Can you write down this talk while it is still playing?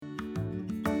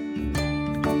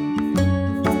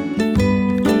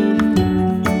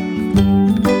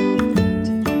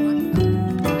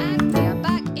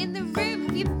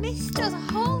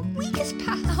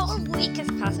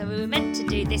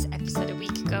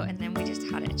out and then we just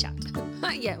had a chat.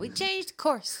 Yeah, we changed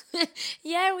course.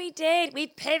 Yeah, we did. We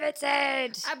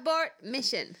pivoted. Abort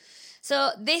mission.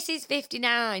 So this is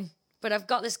 59, but I've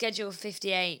got the schedule of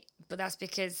 58, but that's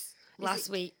because last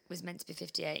week was meant to be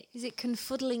 58. Is it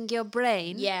confuddling your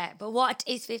brain? Yeah, but what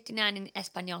is 59 in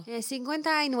Espanol?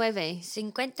 59.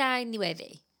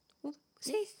 59.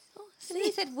 See?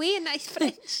 He said we in nice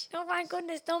French. Oh my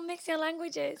goodness, don't mix your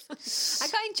languages. I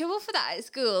got in trouble for that at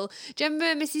school. Do you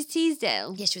remember Mrs.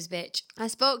 Teasdale? Yes, she was a bitch. I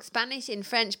spoke Spanish in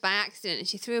French by accident and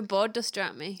she threw a board duster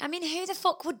at me. I mean, who the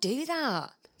fuck would do that?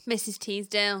 Mrs.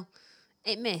 Teasdale.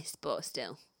 It missed, but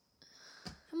still.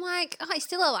 I'm like, it's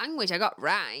still a language I got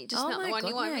right, just not the one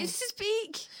you want me to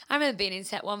speak. I remember being in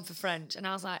set 1 for French and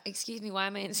I was like, excuse me, why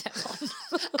am I in set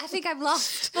 1? I think I've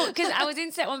lost. Because I was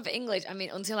in set 1 for English,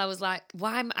 until I was like,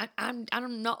 why am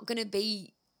I'm not going to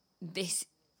be this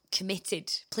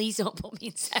committed. Please don't put me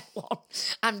in set 1.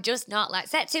 I'm just not. Like,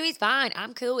 set 2 is fine.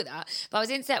 I'm cool with that. But I was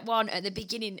in set 1 at the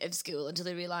beginning of school until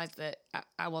they realised that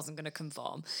I wasn't going to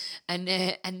conform. And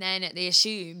then they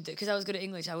assumed that because I was good at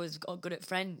English, I was good at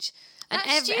French.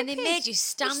 And they made you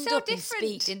stand up and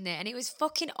speak, didn't they? And it was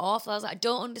fucking awful. I was like, I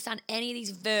don't understand any of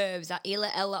these verbs. That illa,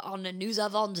 ella, on, nous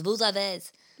avons, vous avez.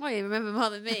 Well, you remember more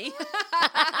than me.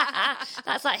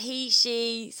 That's like he,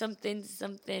 she, something.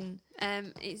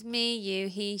 It's me, you,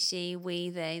 he, she, we,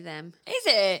 they, them. Is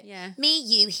it? Yeah. Me,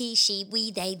 you, he, she,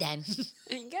 we, they, them.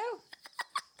 There you go.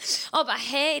 Oh, but I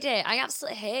hated it. I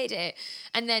absolutely hated it.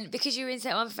 And then because you were in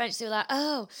set 1 for French, they were like,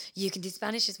 oh, you can do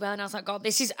Spanish as well. And I was like, God,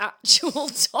 this is actual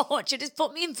torture. Just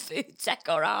put me in food tech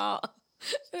or art.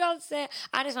 For God's sake,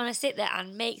 I just want to sit there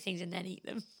and make things and then eat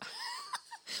them.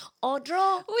 Or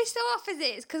draw. We're so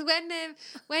opposites because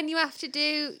when you have to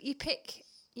do, you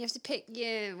have to pick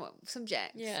your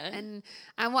subjects. Yeah. And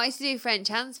I wanted to do French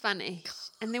and Spanish.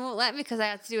 And they won't let me because I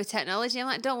had to do a technology. I'm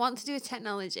like, I don't want to do a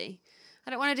technology. I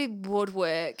don't want to do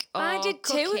woodwork or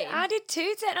cooking. I did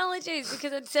two technologies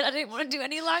because I said I didn't want to do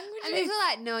any languages. And they were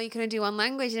like, no, you're going to do one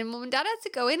language. And Mum and Dad had to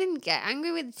go in and get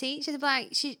angry with the teacher. They'd be like,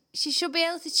 she should be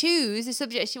able to choose the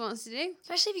subject she wants to do.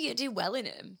 Especially if you're going to do well in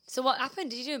them. So what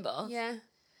happened? Did you do them both? Yeah.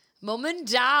 Mum and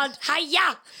Dad,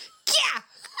 hiya! Yeah!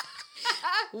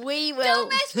 We will. Don't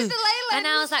mess with the Leyland. And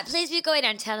I was like, please be going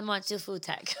and tell them I want to do food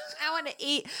tech. I want to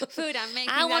eat food. I'm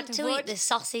making I want to eat the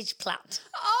sausage plat.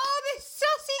 Oh, the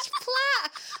sausage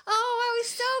plat. Oh, I was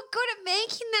so good at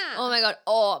making that. Oh my God.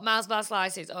 Or Mars bar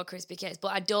slices or crispy cakes.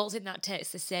 But I don't think that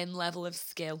takes the same level of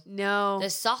skill. No.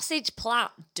 The sausage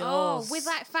plat does. Oh, with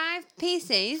like 5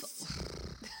 pieces.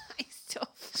 It's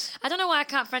tough. I don't know why I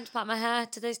can't French plait my hair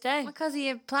to this day. Because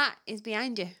your plait is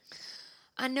behind you.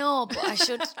 I know, but I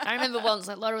should. I remember once,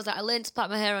 like Laura was like, I learned to plait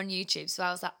my hair on YouTube. So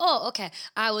I was like, oh, okay,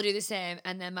 I will do the same.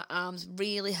 And then my arms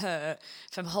really hurt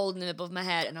from holding them above my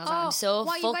head. And I was like, I'm so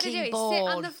fucking bored. What you got to do is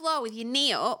sit on the floor with your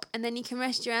knee up and then you can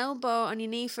rest your elbow on your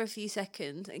knee for a few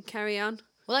seconds and carry on.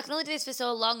 Well, I can only do this for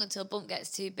so long until bump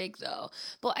gets too big though.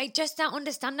 But I just don't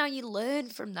understand how you learn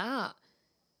from that.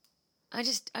 I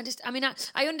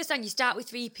understand you start with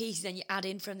 3 pieces and you add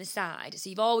in from the side. So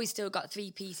you've always still got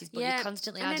 3 pieces, but you're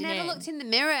constantly adding in. And I never looked in the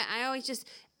mirror. I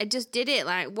just did it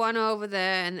like one over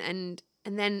there and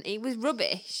then it was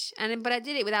rubbish. But I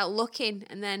did it without looking.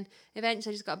 And then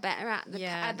eventually I just got better at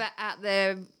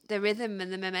the rhythm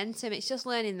and the momentum. It's just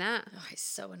learning that. Oh, it's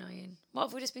so annoying. What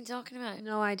have we just been talking about?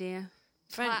 No idea.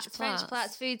 French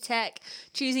plaits, food tech,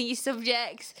 choosing your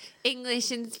subjects,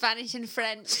 English and Spanish and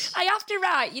French. I have to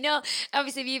write,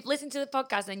 obviously if you've listened to the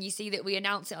podcast and you see that we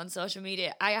announce it on social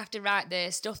media, I have to write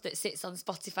the stuff that sits on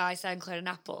Spotify, SoundCloud and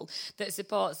Apple that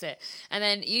supports it. And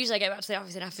then usually I get back to the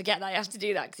office and I forget that I have to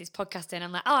do that because it's podcasting.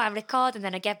 I'm like, oh, I record and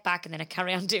then I get back and then I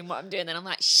carry on doing what I'm doing. And then I'm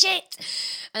like, shit.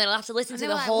 And then I'll have to listen to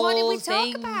the whole thing. What did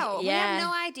we talk about? Yeah. We have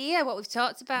no idea what we've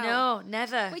talked about. No,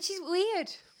 never. Which is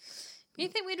weird. You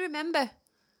think we'd remember?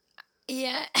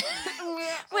 Yeah.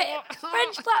 Wait,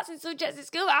 French plaits and subjects at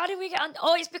school. How did we get on?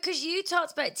 Oh, it's because you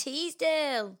talked about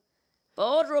Teasdale.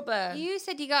 Board rubber. You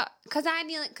said you got, because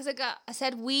I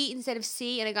said we instead of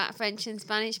C and I got French and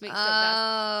Spanish mixed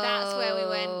up. That's where we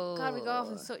went. God, we go off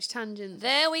on such tangents.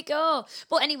 There we go.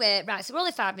 But anyway, right, so we're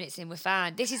only 5 minutes in, we're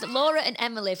fine. This is Laura and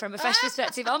Emily from A Fresh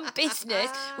Perspective on business.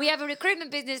 We have a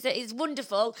recruitment business that is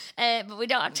wonderful, but we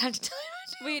don't have time to tell you.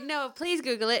 Please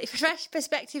Google it. Fresh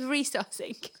Perspective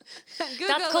Resourcing.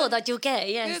 That's cool, that you'll get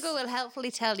it, yes. Google will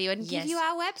helpfully tell you and give you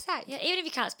our website. Yeah, even if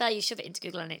you can't spell, you shove it into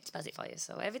Google and it spells it for you,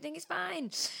 so everything is fine.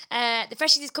 The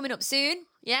Freshies is coming up soon.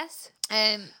 Yes.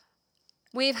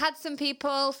 We've had some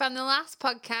people from the last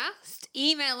podcast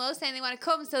email us saying they want to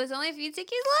come, so there's only a few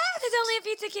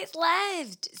tickets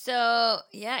left. So,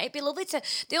 yeah, it'd be lovely to...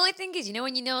 The only thing is,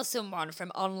 when you know someone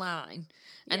from online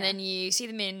and then you see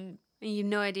them in And you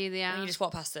have no idea who they are. And you just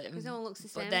walk past them. Because no one looks the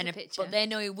same as a picture. But they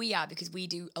know who we are because we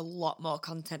do a lot more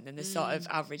content than the sort of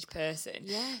average person.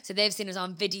 Yeah. So they've seen us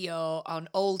on video, on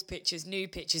old pictures, new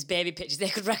pictures, baby pictures. They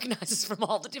could recognise us from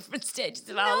all the different stages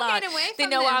of our life. They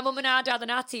know our mum and our dad and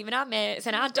our team and our mates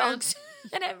and our dogs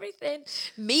and everything.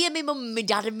 Me and my mum, my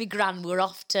dad and my gran were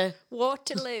off to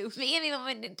Waterloo. Me and my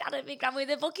mum and dad and my gran with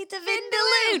a bucket of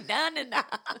Vindaloo. Na na na.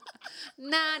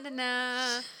 Na na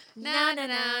na. Na na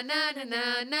na na na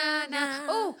na na na.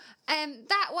 Oh,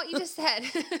 that what you just said.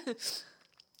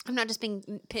 I'm not just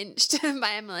being pinched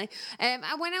by Emily.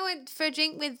 When I went for a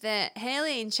drink with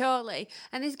Hayley and Charlie,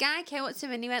 and this guy came up to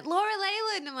me and he went, Laura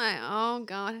Leyland. I'm like, oh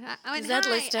God. I went,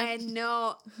 hi. I had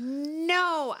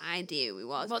no idea who he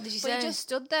was. What did you say? say? He just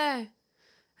stood there.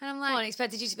 And I'm like, I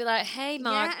expected you to be like, hey,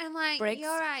 Mark. Yeah, and I'm like, Briggs.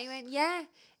 You're right. He went, yeah,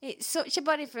 it's such a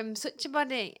body from such a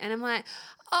body. And I'm like,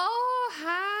 oh,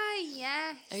 hi,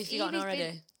 yes. Have you forgotten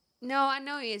already? No, I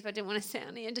know he is, but I didn't want to sit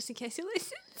on here just in case he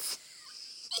listens.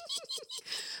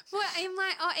 But I'm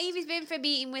like, oh, Evie's been for a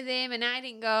meeting with him and I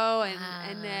didn't go.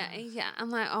 I'm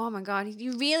like, oh my God,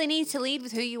 you really need to lead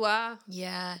with who you are.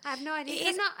 Yeah. I have no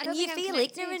idea. And you feel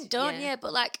ignorant, don't you?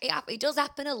 But like, it does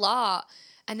happen a lot.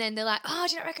 And then they're like, oh,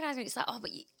 do you not recognise me? It's like, oh,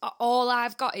 but all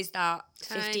I've got is that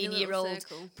 15-year-old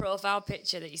profile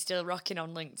picture that you're still rocking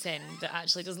on LinkedIn that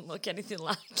actually doesn't look anything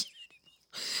like you.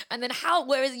 And then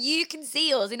whereas you can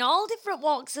see us in all different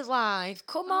walks of life.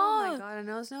 Come on. Oh my God, I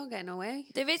know there's no getting away.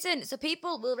 There isn't. So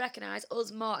people will recognise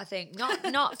us more, I think.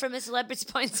 Not from a celebrity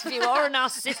point of view or a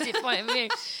narcissistic point of view.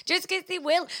 Just because they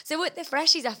will. So with the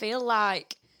freshies, I feel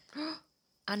like...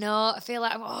 I know, I feel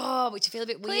like, which I feel a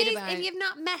bit weird about. If you've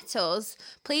not met us,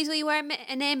 please will you wear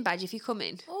a name badge if you come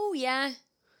in? Oh, yeah. Do you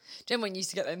remember when you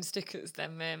used to get them stickers,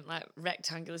 them like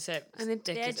rectangular shaped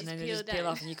stickers, and then they just peel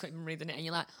off and you couldn't even read the name, and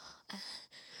you're like,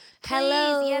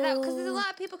 hello. Yeah, because there's a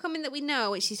lot of people coming that we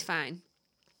know, which is fine.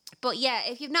 But yeah,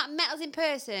 if you've not met us in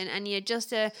person and you're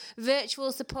just a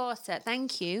virtual supporter,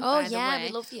 thank you. Oh, by the yeah, way.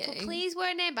 we love you. But please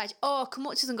wear a name badge. Or come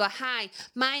up to us and go, hi,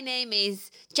 my name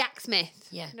is Jack Smith.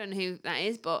 Yeah. I don't know who that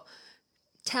is, but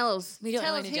tell us. We don't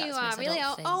tell know us any who Jack you Smiths, are. Really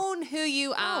own who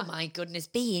you are. Oh my goodness,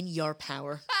 be in your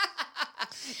power.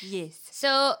 Yes.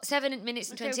 So 7 minutes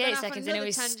and 28 seconds, and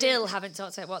we still haven't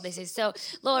talked about what this is. So,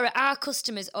 Laura, our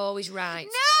customers always right.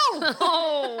 No!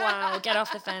 Oh, wow, get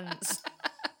off the fence.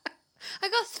 I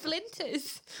got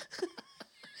splinters.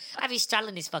 I've been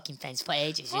straddling this fucking fence for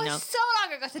ages, you know. So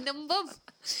long I got a number.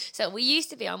 So we used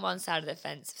to be on one side of the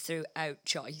fence throughout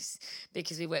choice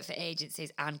because we work for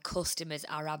agencies, and customers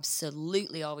are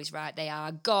absolutely always right. They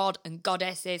are God and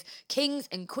goddesses, kings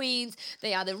and queens.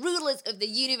 They are the rulers of the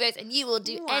universe, and you will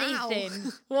do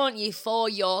anything, won't you, for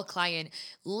your client.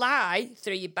 Lie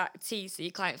through your back teeth so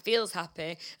your client feels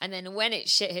happy, and then when it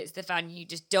shit hits the fan, you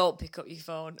just don't pick up your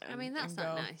phone. That's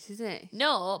not nice, is it?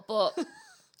 No, but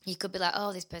you could be like,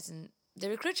 oh, this person... The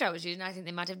recruiter I was using, I think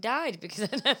they might have died because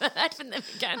I never heard from them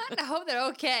again. I hope they're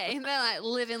okay. They're like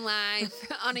living life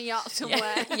on a yacht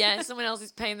somewhere. Yeah, someone else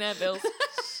is paying their bills.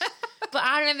 But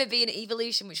I remember being at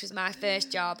Evolution, which was my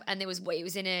first job, and it was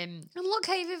in And look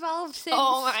how you've evolved since.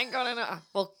 Oh my God, I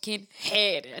fucking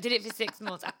hate it. I did it for 6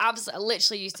 months. I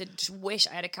literally used to just wish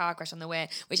I had a car crash on the way,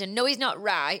 which I know is not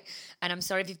right, and I'm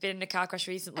sorry if you've been in a car crash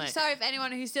recently. I'm sorry if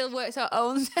anyone who still works or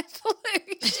owns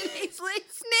Evolution is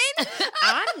listening.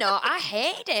 I'm not. I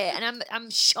hate it, and I'm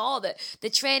sure that the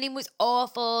training was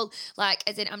awful. Like,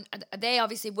 as in, they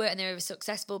obviously work and they're a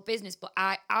successful business, but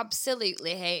I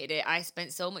absolutely hated it. I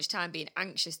spent so much time being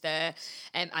anxious there.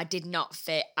 I did not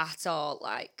fit at all.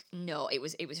 Like, no, it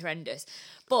was horrendous.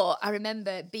 But I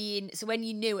remember so when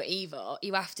you're new at Evo,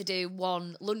 you have to do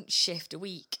one lunch shift a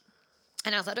week.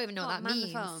 And I was like, I don't even know what that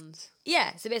means. Phones.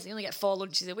 Yeah, so basically you only get 4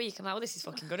 lunches a week. I'm like, well, this is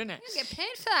fucking good, isn't it? You don't get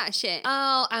paid for that shit.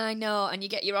 Oh, I know. And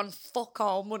you're on fuck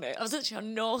all money. I was literally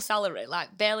on no salary,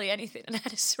 like barely anything, and I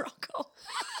had a Sirocco.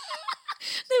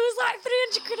 There was like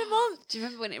 300 quid a month. Do you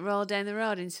remember when it rolled down the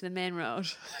road into the main road?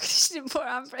 She didn't put her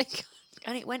handbrake on.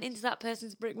 And it went into that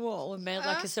person's brick wall and made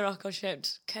like a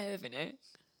Sirocco-shaped curve in it.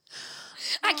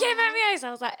 I came out of my house.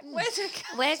 I was like,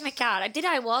 where's my car? Did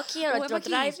I walk here or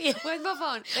drive here? Where's my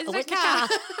phone? Where's my car?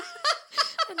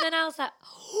 And then I was like,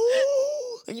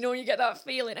 oh, and you know when you get that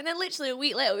feeling. And then literally a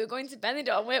week later, we were going to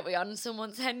Benidorm, weren't we, on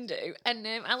someone's hen do, and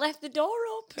I left the door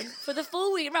open for the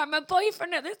full week. Right, my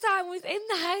boyfriend at the time was in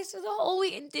the house for the whole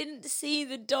week and didn't see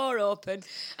the door open.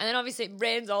 And then obviously it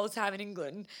rains all the time in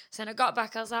England. So when I got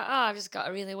back, I was like, oh, I've just got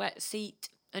a really wet seat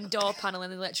and door panel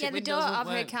and the electric windows. Yeah, the door of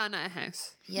her car, not a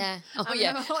house. Yeah. Oh,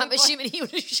 yeah. I'm assuming he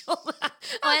would have shown that.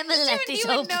 Oh, Emma left this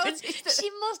open. She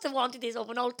must have wanted this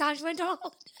open all the time she went on.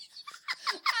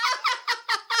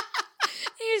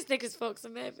 He was thick as fuck, so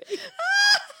maybe.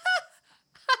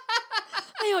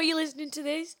 sure you're listening to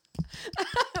this.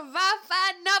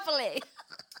 Napoli.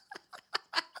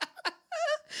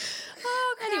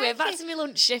 Oh, anyway, back to my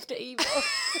lunch shift at Evil.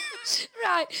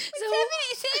 Right. So 10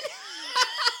 minutes in.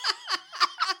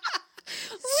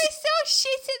 We're so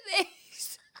shit at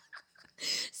this.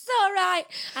 So right,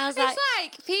 I was It's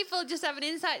like people just having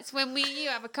insights when you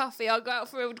have a coffee or go out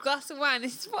for a glass of wine.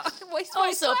 This is what it's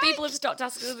also like. people have stopped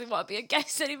asking us if we want to be a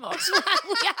guest anymore. Like,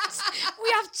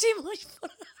 we have too much fun.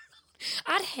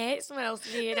 I'd hate someone else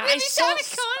to be here. Maybe stand in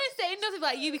the corner saying nothing,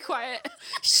 like, you be quiet.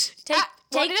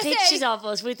 Take pictures of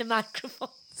us with the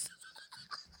microphones.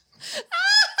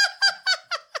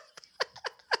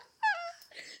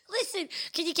 Listen,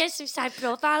 can you get some side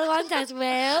profile ones as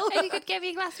well? And you could give me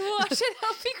a glass of water,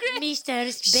 that'll be great.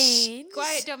 Mr. Spain.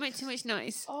 Quiet, don't make too much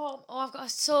noise. Oh, I've got a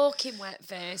soaking wet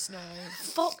face now.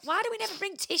 Fuck, why do we never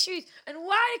bring tissues? And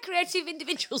why do creative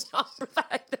individuals not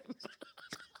provide them?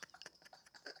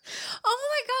 Oh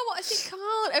my God, what is it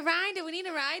called? A rider. We need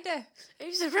a rider.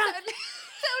 Who's a rider?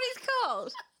 Is that what it's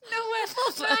called? No,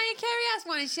 Mariah Carey has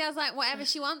one, and she has like whatever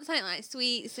she wants on it, like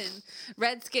sweets and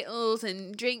red Skittles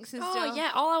and drinks and stuff. Oh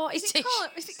yeah, all I want is tissues.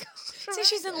 Is it called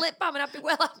Tissues and lip balm, and I'd be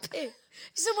well happy. If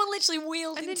someone literally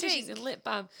wheeled in And a tissues drink. and lip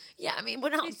balm. Yeah, I mean, we're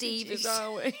not It's divas, juice.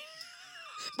 are we?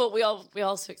 But we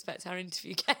also expect our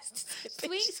interview guests to say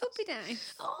Sweets would be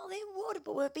nice. oh, they would,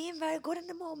 but we're being very good in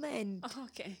the moment. Oh,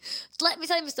 okay. Let me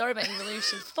tell you a story about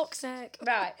evolution. Fuck's sake.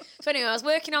 Right. So anyway, I was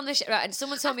working on this shit, right, and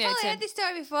someone told me I've how probably to... heard this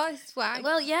story before. This is why.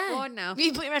 Well, yeah. Bored now.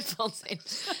 You put your headphones in.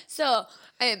 So,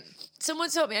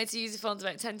 someone taught me how to use the phones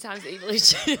about 10 times at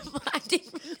evolution. I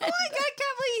didn't remember. Oh my God, I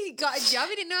can't believe you got a job.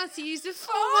 You didn't know how to use the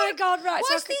phone. Oh my God, right.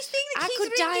 What's so this thing that I keeps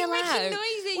could ringing, dial out. making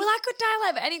noises? Well, I could dial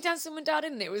out, but anytime someone dialed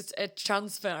in and it was a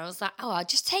transfer, I was like, oh, I'll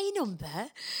just take your number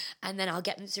and then I'll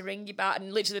get them to ring you back.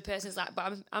 And literally the person's like,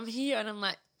 but I'm here. And I'm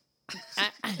like,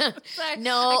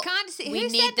 no, I can't see. we Who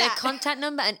need said the that? contact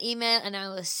number and email, and I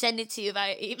will send it to you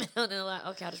via email. And they're like,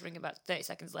 okay, I'll just ring about 30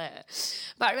 seconds later.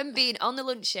 But I remember being on the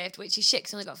lunch shift, which is shit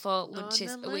 'cause I only got 4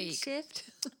 lunches a week. Shift.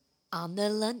 On the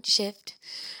lunch shift.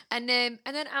 And then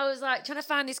I was like trying to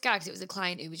find this guy because it was a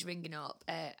client who was ringing up,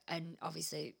 and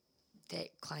obviously the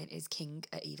client is king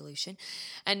at evolution.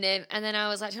 And then I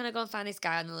was like trying to go and find this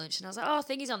guy on the lunch, and I was like, oh, I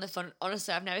think he's on the phone.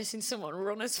 Honestly, I've never seen someone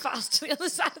run as fast to the other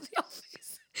side of the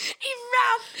office. He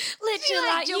ran literally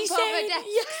like jump you over said,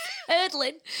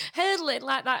 desks? hurdling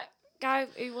like that guy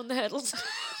who won the hurdles. I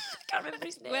can't remember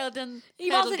his name. Well done, He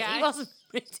hurdle wasn't. guy. He wasn't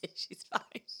British. He's fine.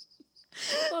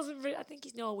 He wasn't British. I think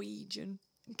he's Norwegian.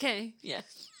 Okay. Yeah.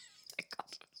 Thank God.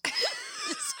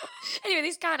 So, anyway,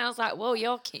 this guy, and I was like, whoa,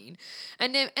 you're keen.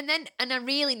 And I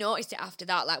really noticed it after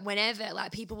that. Like, whenever,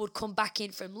 like, people would come back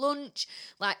in from lunch,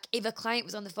 like, if a client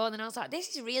was on the phone, then I was like,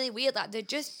 this is really weird. Like, they're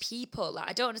just people. Like,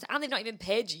 I don't understand. And they've not even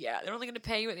paid you yet. They're only going to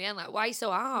pay you at the end. Like, why are you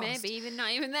so arsed? Maybe even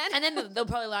not even then. And then they'll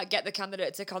probably, like, get the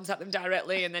candidate to contact them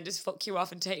directly and then just fuck you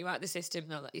off and take you out of the system.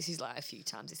 No, like, this is, like, a few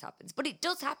times this happens. But it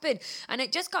does happen. And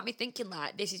it just got me thinking,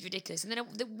 like, this is ridiculous. And then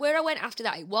where I went after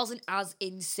that, it wasn't as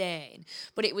insane.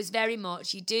 But it was very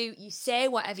much, you say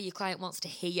whatever your client wants to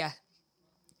hear.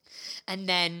 And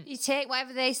then You take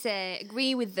whatever they say,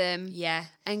 agree with them, yeah,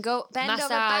 and go bend over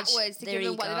Massage backwards to their give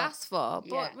them what ego. they've asked for.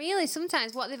 But Yeah. really,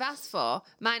 sometimes what they've asked for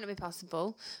might not be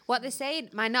possible. What they're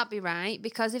saying might not be right,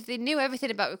 because if they knew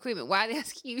everything about recruitment, why are they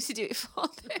asking you to do it for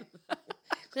them?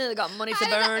 clearly got money to I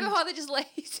don't burn. know how they're just lazy.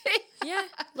 Yeah,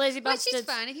 lazy Which bastards. is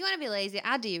fine. If you want to be lazy,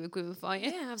 I'll do your recruitment for you.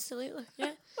 Yeah, absolutely.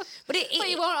 Yeah, but it But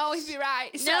you won't always be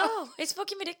right. So. no, it's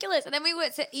fucking ridiculous. And then we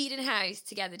worked at Eden House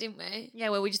together, didn't we? Yeah,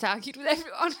 well, we just argued with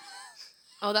everyone.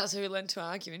 Oh, that's how we learned to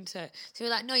argue, isn't it? So we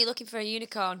were like, no, you're looking for a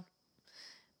unicorn.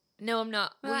 No, I'm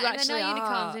not. We're We like, actually there are no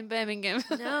unicorns are. in Birmingham.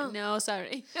 No. No,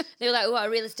 sorry. They were like, oh, a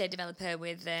real estate developer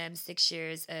with 6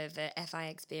 years of FI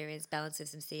experience, balance of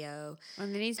some CO.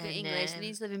 And they need to be And, English. They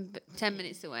need to live in 10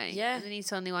 minutes away. Yeah. And they need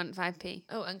to only want 5p.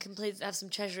 Oh, and complete have some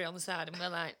treasury on the side. And we're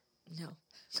like, no.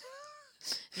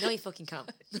 No, you fucking can't.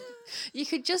 You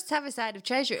could just have a side of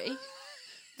treasury.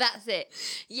 That's it.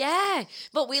 Yeah,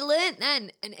 but we learnt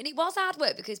then, and it was hard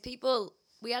work because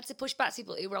we had to push back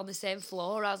people who were on the same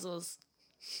floor as us.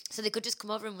 So they could just come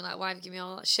over and be like, why have you given me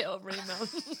all that shit over email?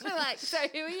 They're like, so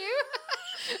who are you?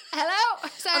 Hello?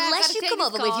 Sorry, I've Unless gotta you take come this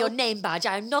over call. with your name badge,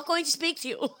 I'm not going to speak to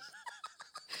you. Please,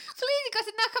 you've got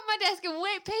to knock on my desk and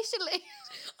wait patiently.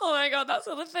 Oh my God, that's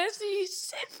all the first thing you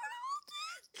said for all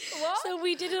day. What? So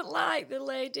we didn't like the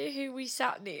lady who we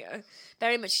sat near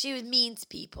very much. She was mean to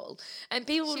people. And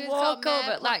people She would was walk called over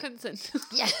Mare like... Plackenton.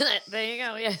 Yeah, there you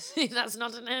go, yes. That's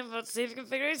not a name, but see if you can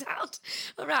figure it out.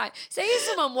 All right. Say if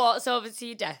someone walks over to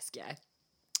your desk, yeah,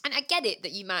 And I get it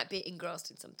that you might be engrossed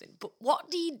in something, but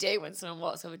what do you do when someone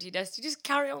walks over to your desk? You just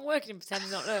carry on working and pretend you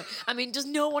don't know. I mean, does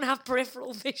no one have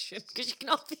peripheral vision? Because you can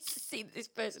obviously see that this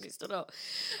person is stood up.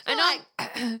 And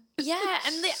yeah,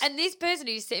 and this person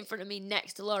who's sitting in front of me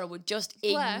next to Laura would just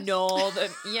ignore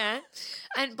them. Yeah.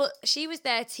 But she was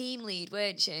their team lead,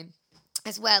 weren't she?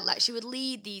 As well, like she would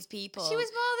lead these people. She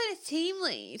was more than a team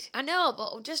lead. I know, but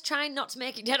I'm just trying not to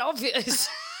make it dead obvious.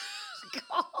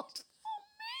 God.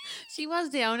 She was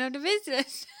the owner of the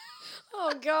business.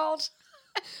 Oh, God.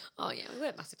 Oh, yeah, we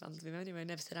weren't massive fans of him anyway.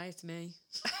 Never said hi to me.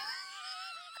 And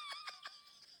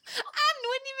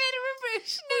when you made her a brew,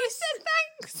 she never said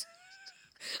thanks.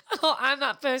 Oh, I'm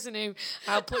that person who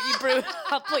I'll put your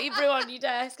brew on your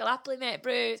desk. I'll happily make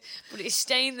brews, but it's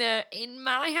staying there in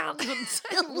my hand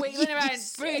until wheeling around,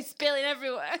 brew spilling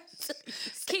everywhere.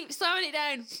 Keep slowing it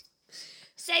down.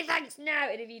 Say thanks now,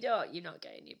 and if you don't, you're not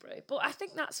getting your brew. But I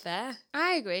think that's fair.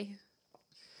 I agree.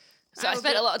 So I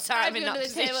spent a lot of time in that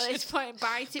position. Table at this point,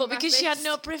 biting but because she had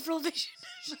no peripheral vision,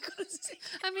 she couldn't see.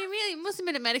 I mean, really, it must have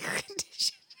been a medical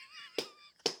condition.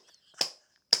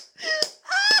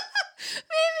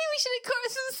 Maybe we should have cut her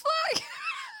some slack.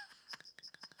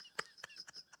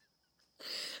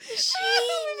 She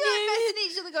messing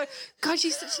each other going, God,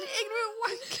 she's such an ignorant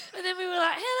wank. And then we were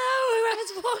like, hello, who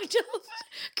has walked up?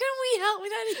 Can we help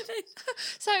with anything?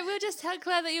 Sorry, we'll just tell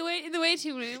Claire that you're in the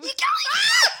waiting room. You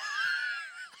can't.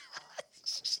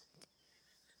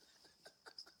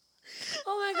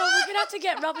 Oh my God, we're going to have to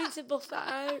get Robin to buff that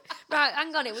out. Right,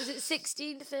 hang on, it was at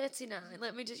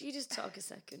 16:39. You just talk a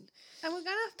second. And we're going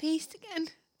to have piste again.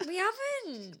 We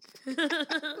haven't.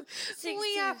 16,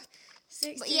 we have.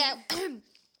 16. But yeah.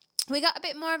 We got a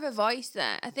bit more of a voice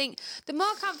there. I think the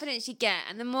more confidence you get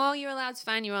and the more you're allowed to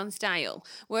find your own style.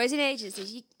 Whereas in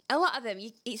agencies, a lot of them,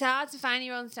 it's hard to find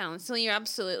your own style until you're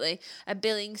absolutely a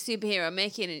billing superhero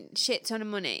making a shit ton of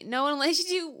money. No one lets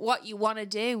you do what you want to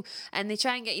do. And they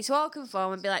try and get you to all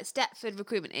conform and be like Stepford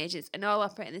recruitment agents and all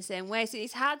operate in the same way. So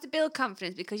it's hard to build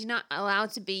confidence because you're not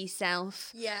allowed to be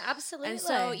self. Yeah, absolutely. And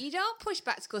so you don't push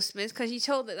back to customers because you're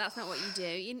told that that's not what you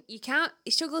do. You can't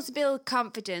struggle to build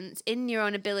confidence in your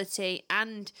own ability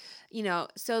and,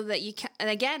 so that you can. And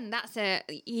again,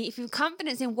 if you have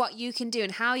confidence in what you can do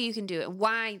and how you can do it and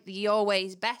why your way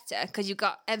is better because you've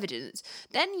got evidence,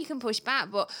 then you can push back.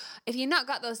 But if you've not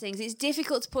got those things, it's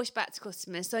difficult to push back to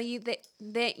customers. So you do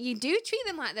treat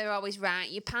them like they're always right.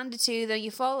 You pander to them,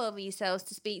 you fall over yourselves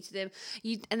to speak to them.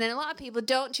 And then a lot of people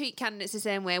don't treat candidates the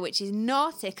same way, which is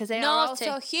naughty because they are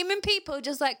also human people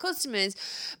just like customers.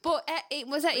 But it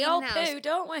was at we all poo,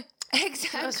 don't we?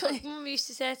 Exactly. That's what Mum used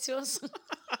to say to us.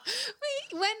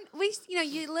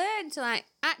 You learn to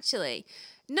actually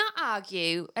not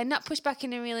argue and not push back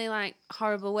in a really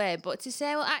horrible way, but to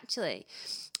say, well, actually,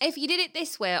 if you did it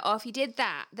this way or if you did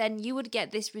that, then you would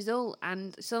get this result.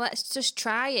 And so let's just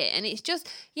try it. And it's just,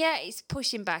 it's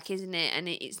pushing back, isn't it? And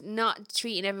it's not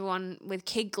treating everyone with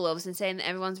kid gloves and saying that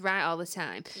everyone's right all the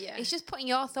time. Yeah. It's just putting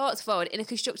your thoughts forward in a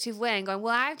constructive way and going,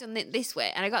 well, I've done it this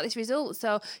way and I got this result.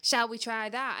 So shall we try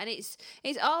that? And it's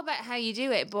all about how you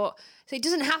do it. But so it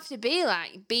doesn't have to be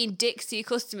like being dicks to your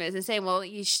customers and saying, well,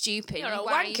 you're stupid. You're a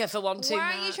wanker for one too much.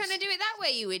 Why are you trying to do it that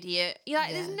way, you idiot? You're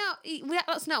like,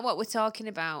 that's not what we're talking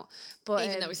about. But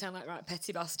even though we sound like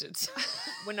petty bastards,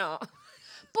 we're not.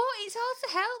 But it's all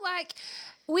to help,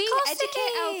 we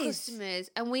educate our customers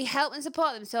and we help and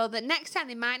support them so that next time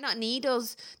they might not need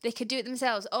us, they could do it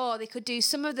themselves or they could do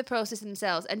some of the process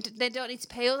themselves and they don't need to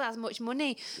pay us as much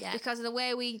money because of the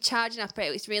way we charge and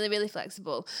operate. It's really, really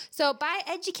flexible. So by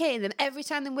educating them every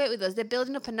time they work with us, they're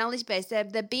building up a knowledge base. They're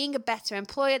being a better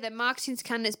employer. They're marketing to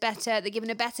candidates better. They're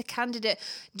giving a better candidate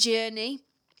journey.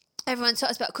 Everyone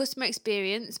talks about customer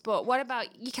experience, but what about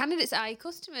your candidates are your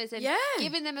customers? And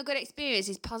giving them a good experience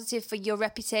is positive for your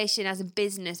reputation as a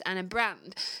business and a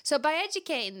brand. So by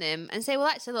educating them and say, well,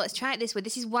 actually, let's try it this way.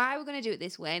 This is why we're going to do it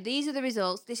this way. These are the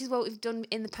results. This is what we've done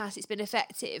in the past. It's been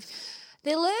effective.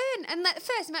 They learn. And at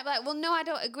first, they might be like, well, no, I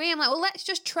don't agree. I'm like, well, let's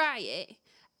just try it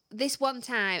this one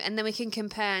time and then we can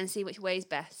compare and see which way is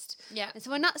best. Yeah. And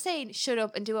so we're not saying shut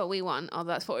up and do what we want,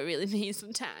 although that's what we really mean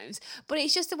sometimes. But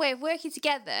it's just a way of working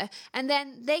together and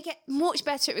then they get much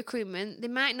better at recruitment. They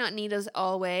might not need us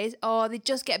always or they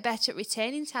just get better at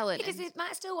retaining talent. Because they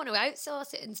might still want to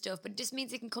outsource it and stuff, but it just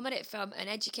means they can come at it from an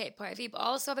educated point of view, but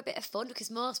also have a bit of fun because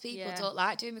most people don't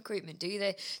like doing recruitment, do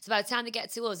they? So by the time they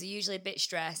get to us, they're usually a bit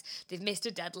stressed. They've missed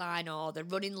a deadline or they're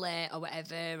running late or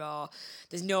whatever, or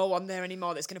there's no one there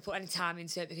anymore that's going to put any time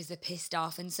into it because they're pissed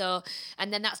off. And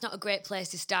then that's not a great place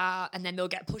to start, and then they'll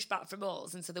get pushed back from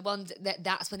us. And so the ones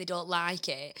that's when they don't like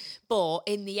it. But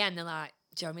in the end, they're like,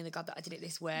 Joe, I'm really glad that I did it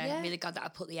this way. Yeah. I'm really glad that I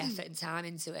put the effort and time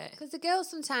into it. Because the girls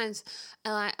sometimes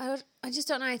are like, I just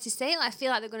don't know how to say it. Like, I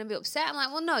feel like they're going to be upset. I'm like,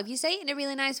 well, no, if you say it in a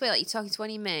really nice way, like you're talking to one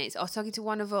of your mates or talking to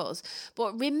one of us,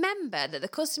 but remember that the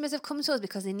customers have come to us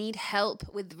because they need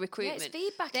help with recruitment. Yeah, it's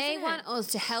feedback, They want us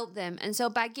to help them. And so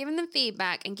by giving them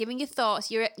feedback and giving your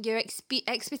thoughts, your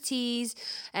expertise,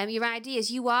 your ideas,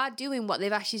 you are doing what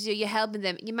they've asked you to do. You're helping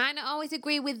them. You might not always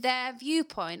agree with their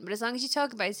viewpoint, but as long as you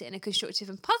talk about it in a constructive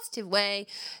and positive way,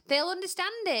 they'll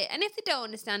understand it. And if they don't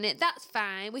understand it, that's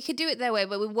fine. We could do it their way,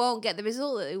 but we won't get the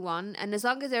result that we want. And as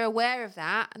long as they're aware of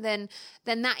that, then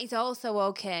that is also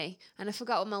okay. And I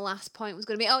forgot what my last point was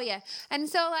going to be. Oh, yeah. And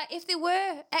so, like, if they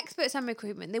were experts on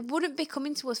recruitment, they wouldn't be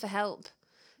coming to us for help.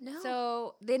 No.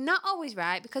 So they're not always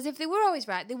right, because if they were always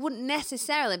right, they wouldn't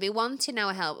necessarily be wanting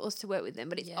our help, us to work with them.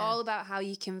 But it's all about how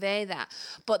you convey that.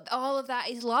 But all of that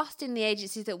is lost in the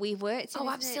agencies that we've worked in.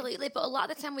 Oh, absolutely. But a lot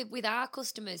of the time with our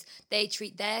customers, they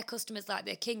treat their customers like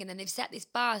they're king, and then they've set this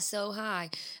bar so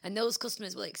high. And those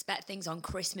customers will expect things on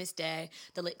Christmas Day.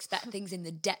 They'll expect things in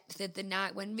the depth of the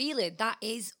night, when really that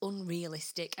is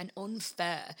unrealistic and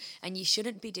unfair. And you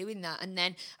shouldn't be doing that. And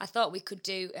then I thought we could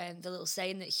do the little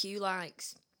saying that Hugh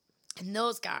likes. And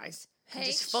those guys can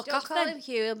just fuck off. Don't call him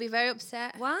Hugh. He'll be very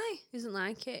upset. Why? He doesn't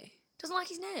like it. Doesn't like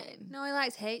his name? No, he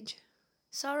likes H.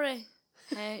 Sorry.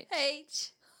 H.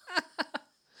 H.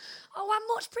 Oh,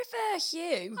 I much prefer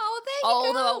Hugh. Oh, there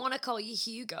you go. Although I want to call you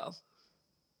Hugo.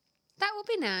 That would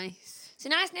be nice. It's a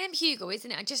nice name, Hugo,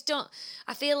 isn't it? I just don't...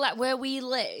 I feel like where we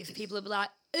live, people will be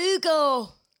like, Hugo.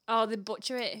 Oh, they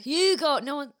butcher it. Hugo.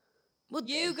 No one... Would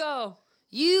Hugo.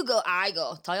 Hugo. I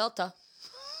go. Toyota.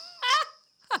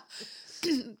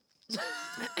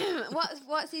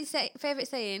 What's his favourite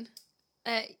saying?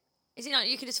 Is it not?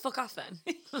 You can just fuck off then.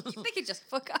 They can just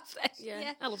fuck off then.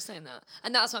 Yeah, I love saying that,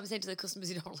 and that's what I'm saying to the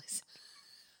customers who don't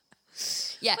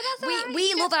listen. Yeah, But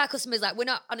we love our customers. Like, we're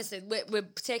not, honestly, we're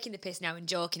taking the piss now and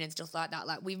joking and stuff like that.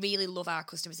 Like, we really love our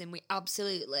customers, and we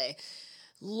absolutely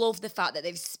love the fact that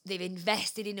they've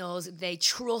invested in us. They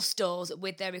trust us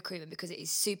with their recruitment, because it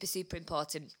is super, super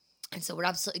important. And so we're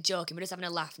absolutely joking. We're just having a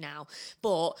laugh now.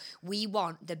 But we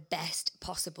want the best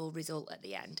possible result at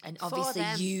the end. And obviously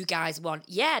you guys want...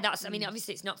 Yeah, that's... I mean,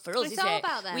 obviously it's not for us, it's is all it?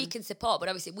 about them. We can support, but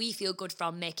obviously we feel good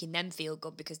from making them feel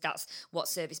good, because that's what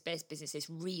service-based businesses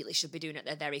really should be doing at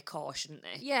their very core, shouldn't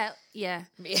they? Yeah.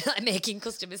 Like making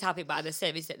customers happy by the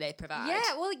service that they provide.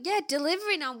 Yeah, well,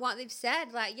 delivering on what they've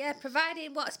said. Like,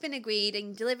 providing what's been agreed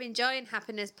and delivering joy and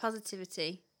happiness,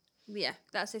 positivity. Yeah,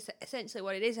 that's essentially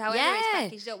what it is. However it's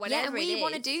packaged up, whatever and we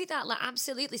want to do that, like,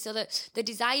 absolutely. So that the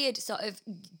desired sort of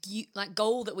like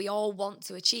goal that we all want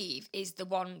to achieve is the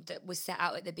one that was set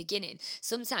out at the beginning.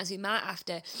 Sometimes we might have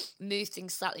to move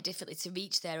things slightly differently to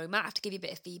reach there. We might have to give you a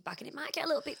bit of feedback, and it might get a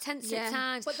little bit tense at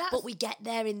times. But we get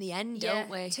there in the end, don't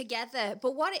we? Together.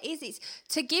 But what it is, it's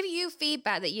to give you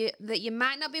feedback that you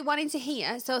might not be wanting to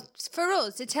hear. So for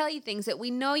us to tell you things that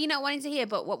we know you're not wanting to hear,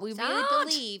 but what we really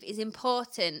believe is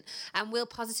important and will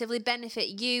positively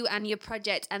benefit you and your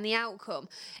project and the outcome.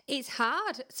 It's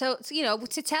hard. So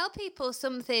to tell people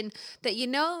something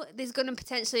that there's going to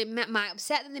potentially might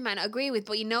upset them, they might not agree with,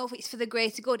 but if it's for the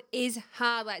greater good, is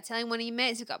hard. Like telling one of your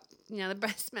mates who've got the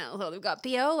breast smell, or they've got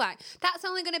PO, like that's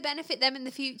only going to benefit them in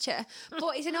the future.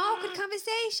 But it's an awkward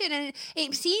conversation, and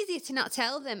it's easier to not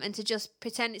tell them and to just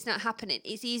pretend it's not happening.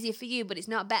 It's easier for you, but it's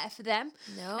not better for them.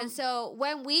 No. And so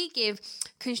when we give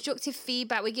constructive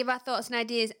feedback, we give our thoughts and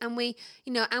ideas, and we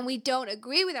don't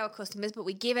agree with our customers, but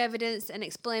we give evidence and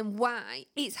explain why,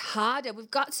 it's harder. We've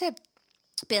got to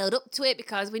build up to it,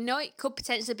 because we know it could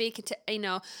potentially be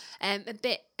a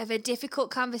bit of a difficult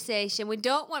conversation. We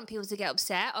don't want people to get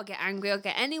upset or get angry or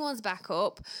get anyone's back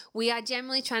up. We are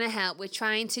generally trying to help. We're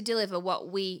trying to deliver what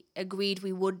we agreed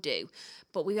we would do,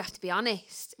 but we have to be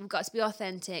honest. We've got to be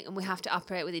authentic, and we have to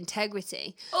operate with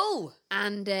integrity.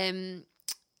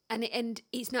 And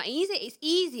it's not easy. It's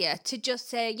easier to just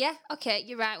say, yeah, okay,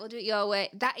 you're right, we'll do it your way.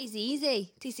 That is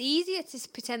easy. It's easier to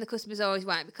pretend the customer's always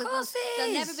right, because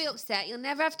they'll never be upset. You'll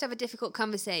never have to have a difficult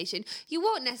conversation. You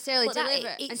won't necessarily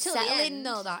deliver it's until settling, the end.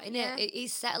 though, that, isn't it? It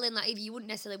is settling. Like, if you wouldn't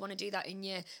necessarily want to do that in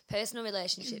your personal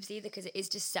relationships either, because it is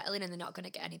just settling, and they're not going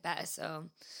to get any better. So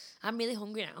I'm really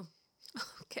hungry now.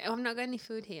 Okay, I've not got any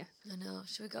food here. I know.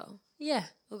 Should we go? Yeah.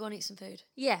 We'll go and eat some food.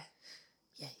 Yeah.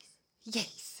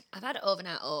 Yes. I've had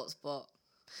overnight oats, but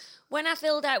when I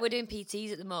filled out, we're doing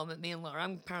PTs at the moment, me and Laura.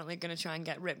 I'm apparently going to try and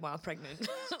get ripped while pregnant.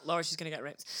 Laura's just going to get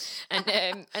ripped. And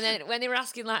then when they were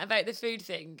asking like about the food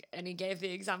thing, and he gave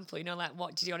the example, like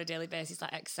what do you do on a daily basis,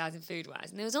 like exercise and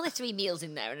food-wise? And there was only 3 meals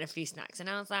in there and a few snacks. And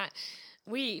I was like,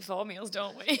 We eat 4 meals,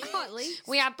 don't we? Oh, at least.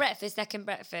 We have breakfast, second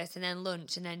breakfast, and then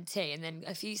lunch, and then tea, and then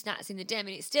a few snacks in the day. I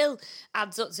mean, it still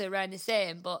adds up to around the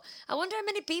same, but I wonder how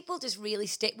many people just really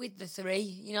stick with the 3,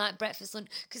 you know, like breakfast, lunch,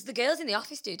 because the girls in the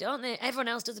office do, don't they? Everyone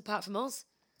else does apart from us.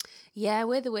 Yeah,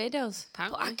 we're the weirdos,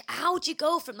 apparently. But how do you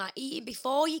go from like eating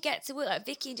before you get to work? Like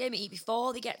Vicky and Jamie eat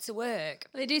before they get to work.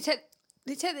 They do take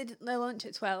their lunch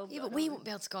at 12. Yeah, but we won't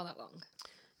be able to go that long.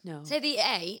 No. Say they eat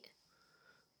at 8.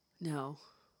 No.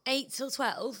 8 till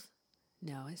 12.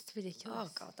 No, it's ridiculous. Oh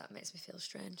God, that makes me feel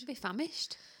strange. I'd be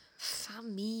famished.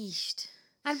 Famished.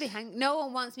 I'd be no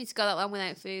one wants me to go that long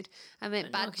without food. I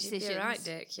make bad decisions. You'd be right,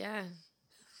 Dick. Yeah.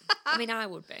 I mean, I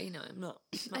would be. No, I'm not.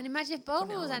 And imagine if both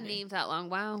of us hadn't eaten for that long.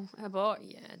 Wow, I bought.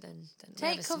 Yeah, then we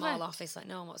Take have a cover. small office. Like,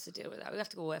 no one wants to deal with that. We have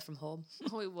to go away from home.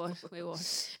 Oh, we would.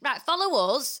 Right,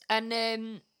 follow us, and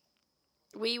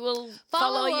we will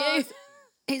follow you.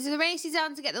 It's the race is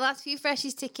on to get the last few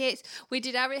Freshies tickets. We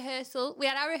did our rehearsal. We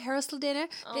had our rehearsal dinner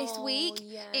this week.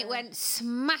 Yeah. It went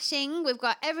smashing. We've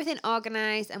got everything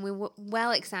organised and we were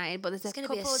well excited. But there's a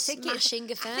couple of tickets. Smashing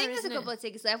affair, I think there's a isn't couple it? of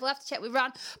tickets left. We'll have to check with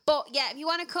Ron. But yeah, if you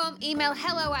want to come, email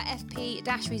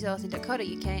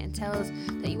hello@fp-resourcing.co.uk and tell us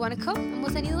that you want to come, and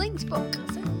we'll send you the links. But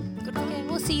That's it. Good luck. okay,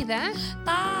 we'll see you there.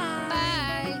 Bye.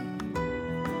 Bye.